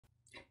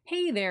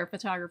Hey there,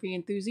 photography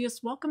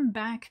enthusiasts. Welcome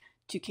back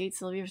to Kate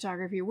Sylvia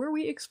Photography, where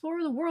we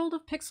explore the world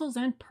of pixels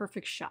and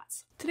perfect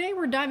shots. Today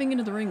we're diving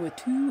into the ring with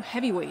two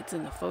heavyweights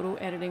in the photo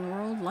editing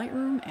world,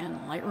 Lightroom and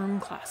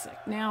Lightroom Classic.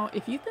 Now,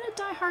 if you've been a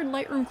die-hard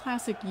Lightroom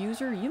Classic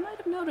user, you might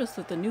have noticed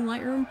that the new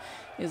Lightroom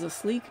is a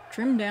sleek,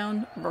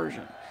 trimmed-down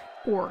version.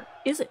 Or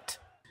is it?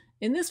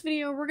 In this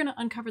video, we're going to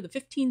uncover the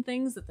 15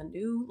 things that the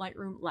new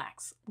Lightroom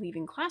lacks,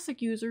 leaving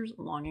classic users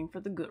longing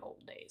for the good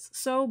old days.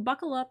 So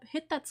buckle up,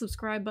 hit that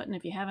subscribe button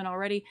if you haven't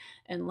already,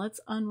 and let's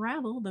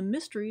unravel the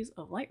mysteries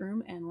of Lightroom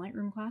and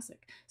Lightroom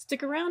Classic.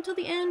 Stick around till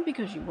the end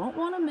because you won't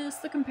want to miss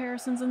the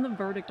comparisons and the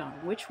verdict on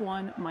which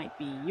one might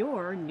be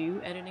your new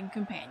editing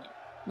companion.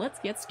 Let's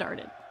get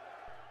started.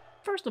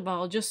 First of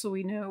all, just so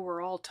we know,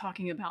 we're all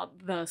talking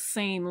about the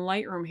same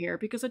Lightroom here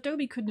because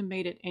Adobe couldn't have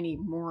made it any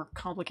more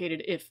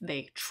complicated if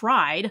they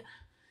tried.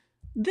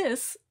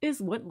 This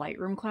is what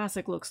Lightroom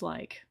Classic looks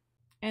like.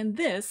 And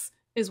this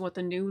is what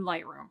the new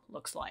Lightroom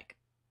looks like.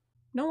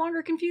 No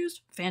longer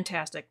confused?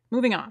 Fantastic.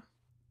 Moving on.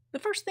 The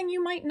first thing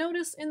you might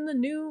notice in the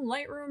new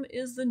Lightroom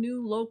is the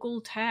new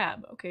local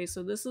tab. Okay,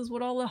 so this is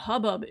what all the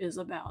hubbub is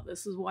about.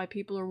 This is why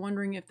people are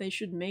wondering if they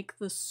should make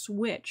the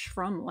switch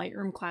from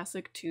Lightroom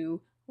Classic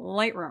to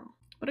Lightroom.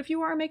 But if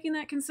you are making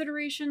that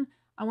consideration,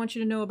 I want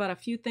you to know about a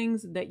few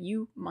things that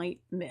you might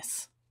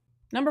miss.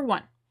 Number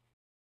one,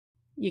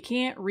 you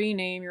can't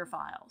rename your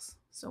files.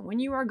 So when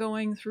you are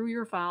going through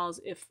your files,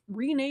 if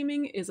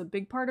renaming is a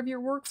big part of your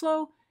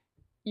workflow,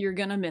 you're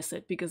gonna miss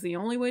it because the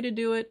only way to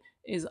do it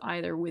is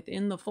either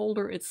within the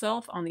folder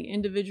itself on the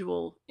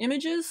individual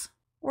images,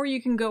 or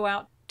you can go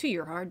out to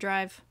your hard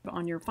drive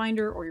on your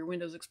Finder or your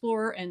Windows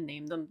Explorer and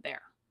name them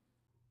there.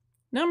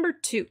 Number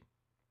two,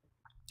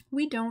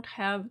 we don't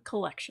have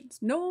collections.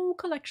 No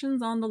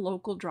collections on the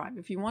local drive.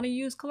 If you want to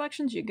use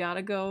collections, you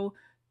gotta go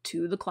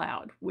to the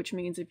cloud, which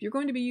means if you're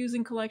going to be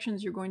using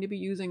collections, you're going to be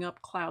using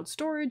up cloud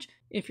storage.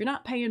 If you're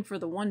not paying for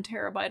the 1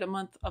 terabyte a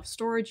month of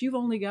storage, you've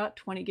only got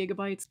 20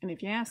 gigabytes. And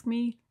if you ask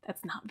me,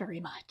 that's not very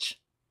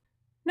much.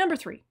 Number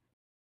three,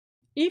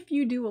 if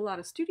you do a lot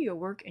of studio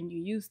work and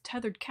you use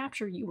Tethered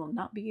Capture, you will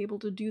not be able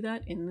to do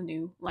that in the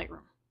new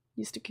Lightroom.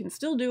 You can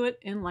still do it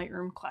in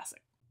Lightroom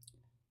Classic.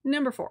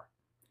 Number four,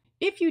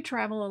 if you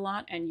travel a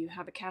lot and you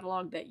have a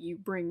catalog that you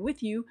bring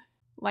with you,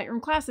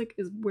 Lightroom Classic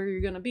is where you're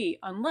going to be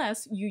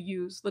unless you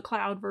use the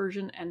cloud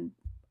version and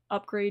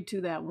upgrade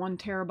to that 1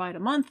 terabyte a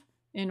month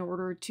in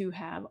order to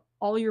have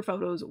all your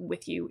photos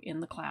with you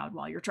in the cloud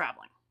while you're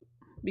traveling.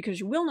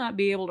 Because you will not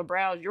be able to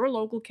browse your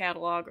local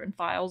catalog and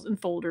files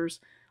and folders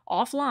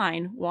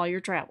offline while you're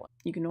traveling.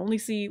 You can only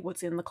see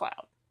what's in the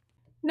cloud.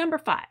 Number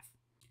five,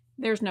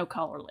 there's no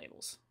color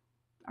labels.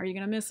 Are you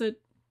going to miss it?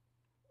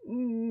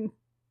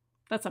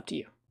 That's up to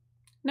you.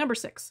 Number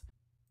six,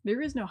 there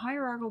is no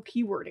hierarchical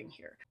keywording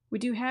here. We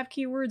do have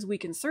keywords. We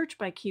can search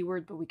by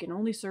keyword, but we can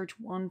only search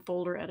one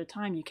folder at a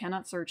time. You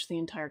cannot search the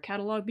entire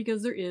catalog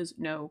because there is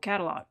no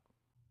catalog.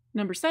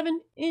 Number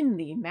seven, in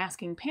the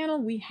masking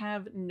panel, we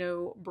have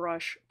no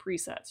brush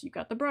presets. You've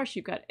got the brush,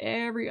 you've got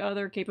every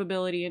other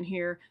capability in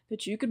here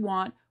that you could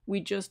want.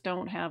 We just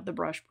don't have the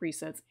brush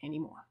presets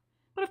anymore.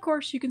 But of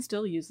course, you can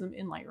still use them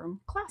in Lightroom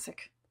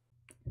Classic.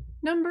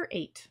 Number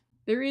eight,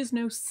 there is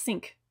no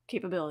sync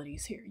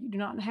capabilities here. You do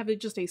not have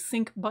just a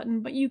sync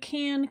button, but you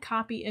can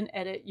copy and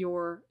edit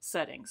your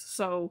settings.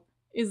 So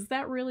is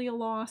that really a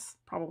loss?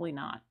 Probably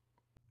not.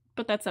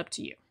 But that's up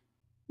to you.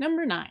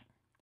 Number nine.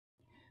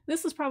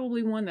 This is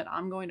probably one that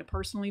I'm going to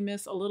personally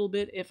miss a little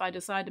bit if I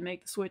decide to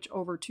make the switch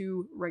over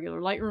to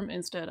regular Lightroom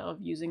instead of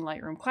using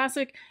Lightroom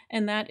Classic,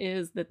 and that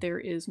is that there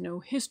is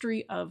no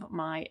history of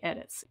my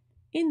edits.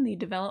 In the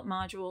Develop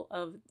module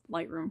of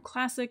Lightroom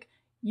Classic,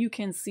 you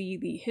can see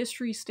the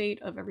history state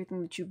of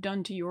everything that you've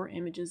done to your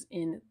images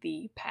in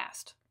the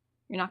past.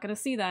 You're not going to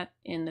see that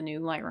in the new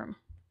Lightroom.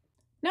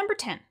 Number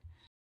 10,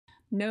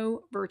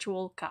 no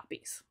virtual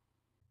copies.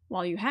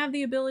 While you have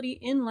the ability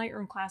in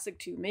Lightroom Classic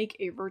to make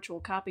a virtual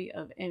copy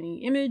of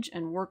any image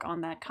and work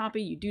on that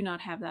copy, you do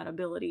not have that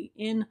ability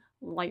in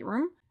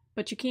Lightroom,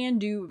 but you can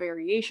do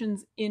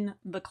variations in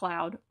the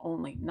cloud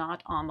only,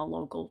 not on the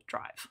local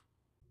drive.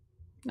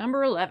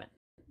 Number 11,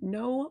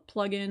 no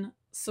plugin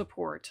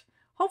support.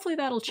 Hopefully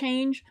that'll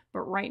change, but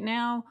right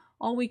now,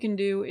 all we can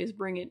do is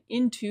bring it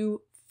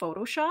into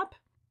Photoshop,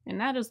 and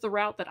that is the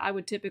route that I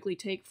would typically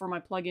take for my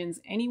plugins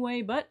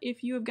anyway, but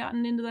if you have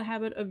gotten into the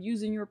habit of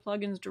using your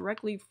plugins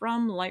directly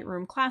from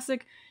Lightroom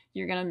Classic,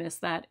 you're going to miss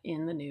that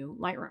in the new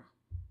Lightroom.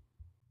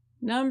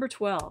 Number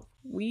 12,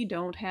 we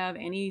don't have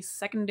any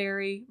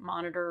secondary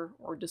monitor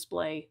or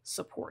display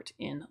support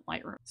in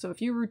Lightroom. So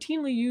if you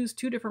routinely use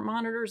 2 different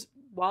monitors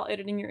while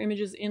editing your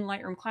images in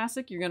Lightroom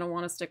Classic, you're going to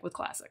want to stick with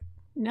Classic.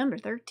 Number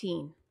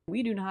 13,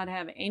 we do not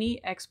have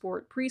any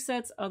export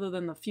presets other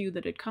than the few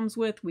that it comes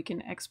with. We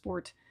can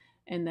export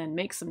and then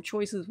make some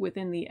choices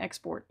within the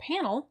export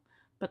panel,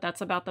 but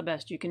that's about the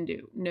best you can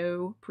do.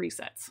 No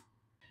presets.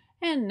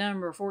 And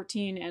number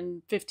 14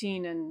 and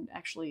 15 and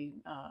actually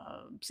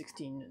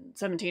 16 and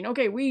 17.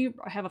 Okay, we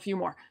have a few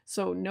more.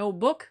 So no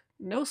book,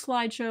 no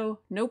slideshow,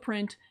 no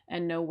print,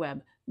 and no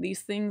web.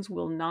 These things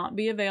will not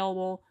be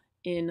available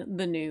in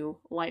the new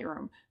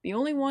Lightroom. The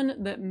only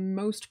one that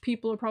most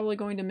people are probably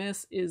going to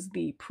miss is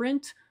the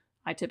print.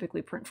 I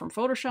typically print from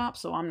Photoshop,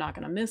 so I'm not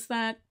going to miss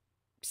that.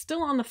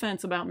 Still on the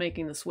fence about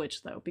making the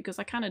switch though, because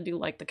I kind of do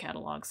like the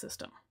catalog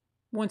system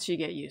once you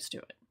get used to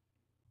it.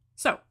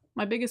 So,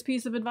 my biggest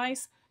piece of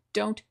advice,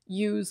 don't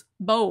use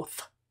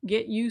both.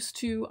 Get used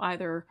to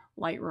either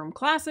Lightroom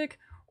Classic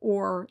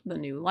or the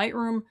new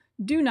Lightroom.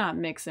 Do not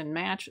mix and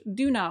match.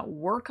 Do not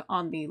work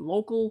on the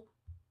local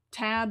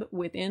tab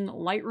within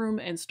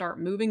Lightroom and start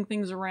moving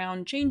things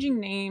around, changing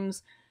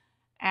names,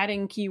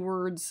 adding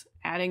keywords,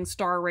 adding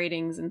star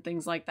ratings and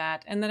things like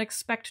that, and then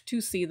expect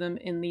to see them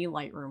in the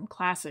Lightroom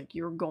Classic.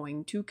 You're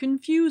going to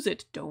confuse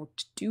it.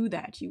 Don't do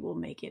that. You will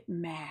make it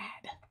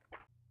mad.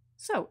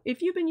 So,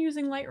 if you've been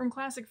using Lightroom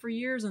Classic for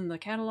years and the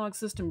catalog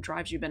system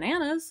drives you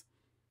bananas,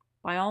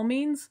 by all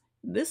means,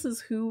 this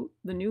is who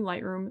the new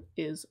Lightroom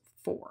is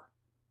for.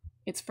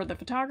 It's for the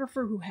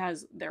photographer who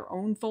has their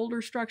own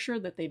folder structure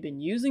that they've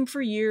been using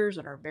for years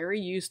and are very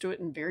used to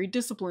it and very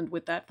disciplined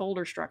with that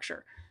folder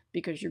structure,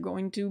 because you're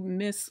going to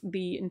miss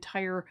the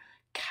entire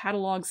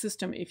catalog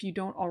system if you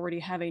don't already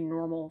have a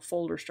normal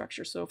folder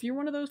structure. So if you're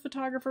one of those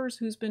photographers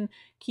who's been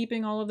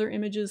keeping all of their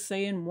images,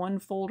 say, in one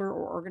folder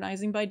or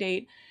organizing by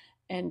date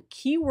and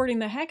keywording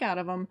the heck out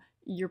of them,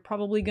 you're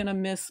probably going to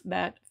miss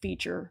that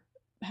feature,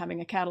 having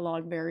a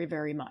catalog, very,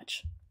 very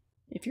much.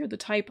 If you're the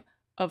type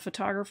of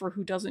photographer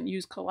who doesn't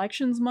use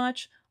collections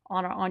much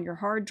on your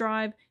hard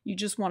drive, you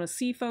just want to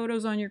see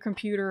photos on your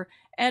computer,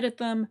 edit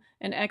them,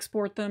 and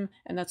export them,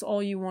 and that's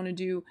all you want to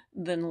do,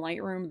 then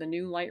Lightroom, the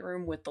new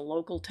Lightroom with the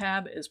local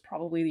tab, is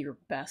probably your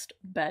best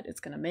bet. It's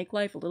going to make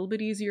life a little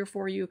bit easier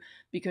for you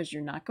because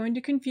you're not going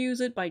to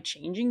confuse it by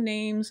changing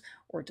names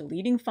or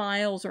deleting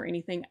files or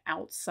anything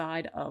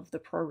outside of the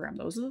program.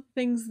 Those are the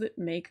things that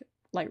make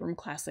Lightroom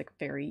Classic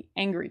very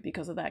angry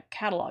because of that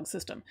catalog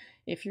system.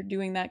 If you're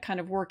doing that kind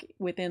of work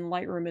within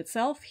Lightroom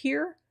itself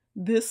here,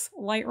 this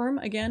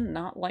Lightroom, again,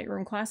 not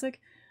Lightroom Classic,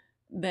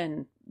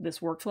 then this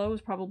workflow is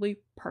probably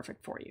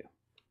perfect for you.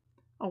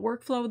 A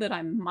workflow that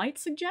I might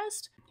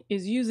suggest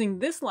is using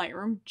this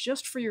Lightroom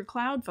just for your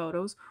cloud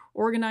photos,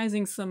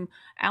 organizing some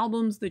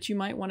albums that you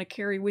might want to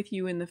carry with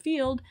you in the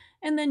field,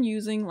 and then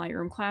using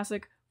Lightroom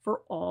Classic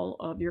for all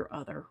of your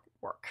other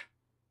work.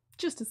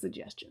 Just a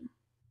suggestion.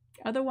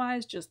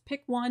 Otherwise, just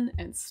pick one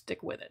and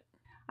stick with it.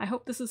 I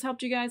hope this has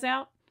helped you guys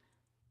out.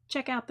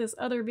 Check out this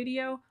other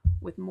video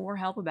with more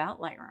help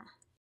about Lightroom.